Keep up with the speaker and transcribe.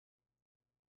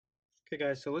Okay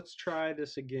guys, so let's try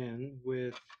this again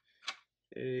with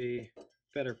a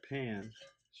better pan.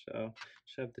 So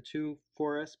just have the two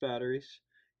 4S batteries,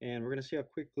 and we're going to see how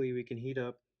quickly we can heat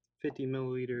up 50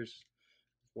 milliliters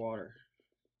of water.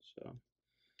 So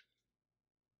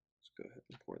let's go ahead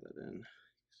and pour that in.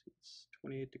 See, it's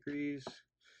 28 degrees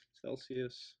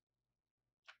Celsius.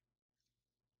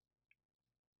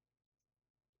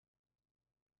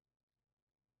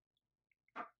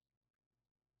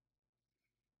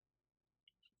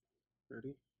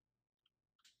 Ready?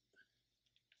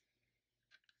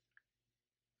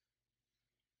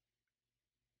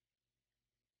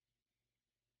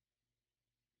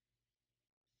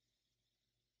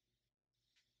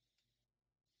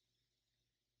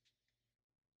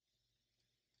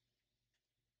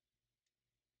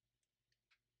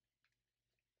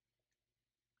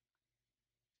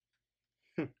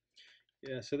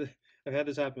 Yeah, so I've had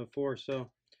this happen before. So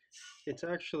it's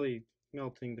actually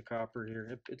melting the copper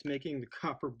here. It's making the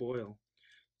copper boil,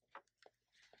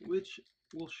 which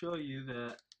will show you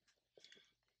that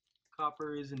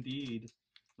copper is indeed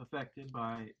affected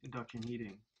by induction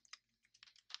heating.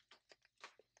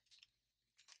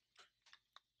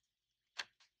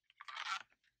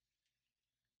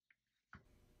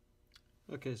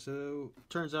 Okay, so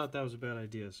turns out that was a bad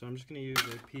idea. So I'm just going to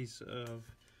use a piece of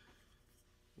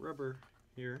rubber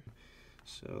here.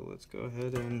 So let's go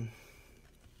ahead and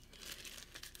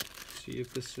see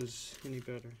if this is any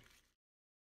better.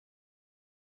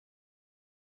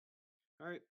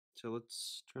 Alright, so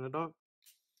let's turn it on.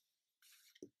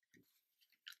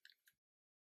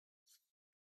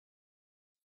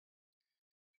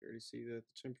 You already see that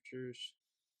the temperature's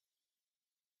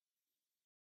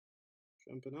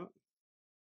jumping up.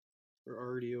 We're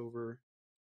already over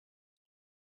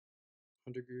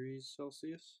 100 degrees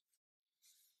Celsius.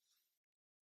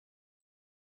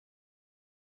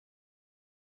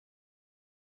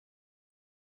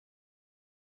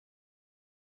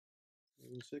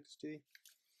 And 60.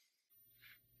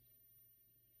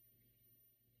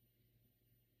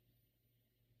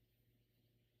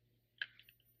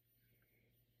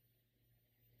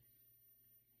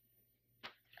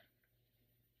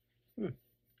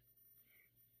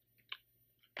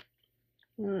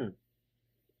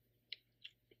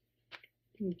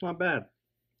 It's not bad.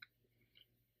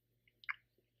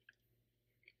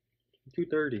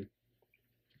 230.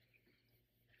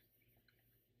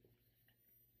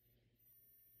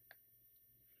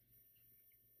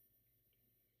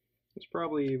 This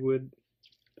probably would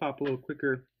pop a little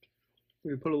quicker.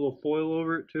 We put a little foil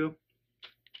over it too.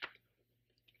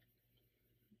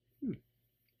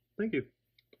 Thank you.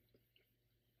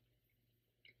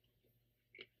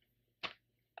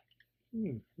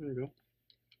 There you go.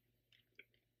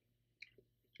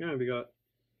 Yeah, we got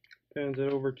pans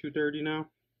at over 230 now.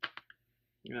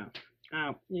 Yeah.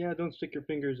 Ow. Yeah, don't stick your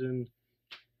fingers in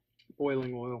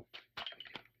boiling oil.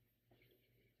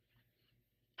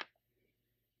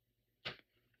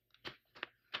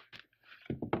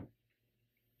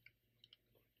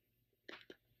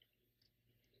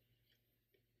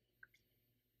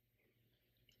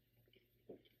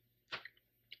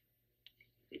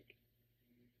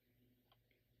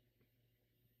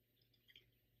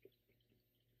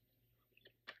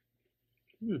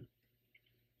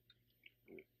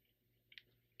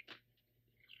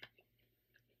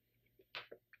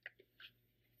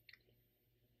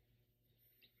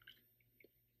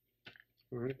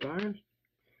 All right, guys.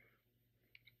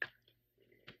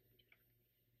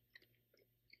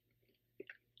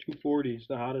 240 is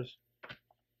the hottest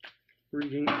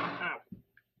reading. Ow.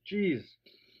 Jeez.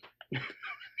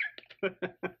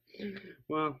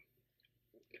 Well,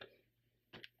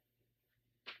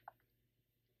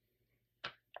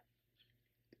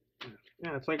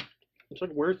 yeah, it's like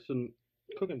worse than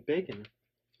cooking bacon.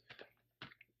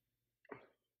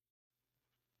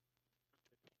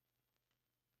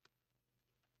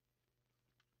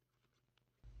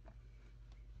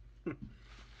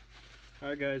 All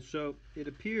right, guys. So it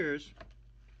appears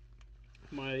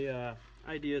my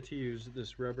idea to use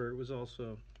this rubber was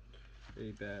also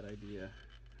a bad idea.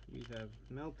 We have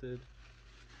melted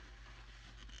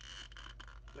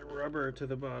the rubber to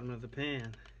the bottom of the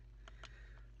pan.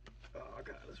 Oh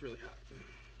god, it's really hot.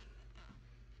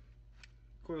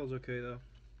 Coil's okay though,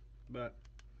 but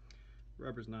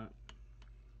rubber's not.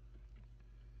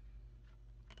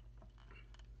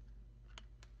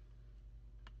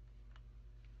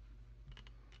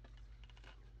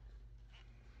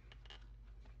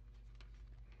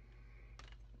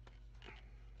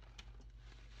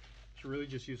 Should really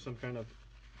just use some kind of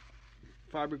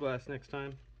fiberglass next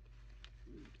time.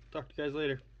 Talk to you guys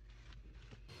later.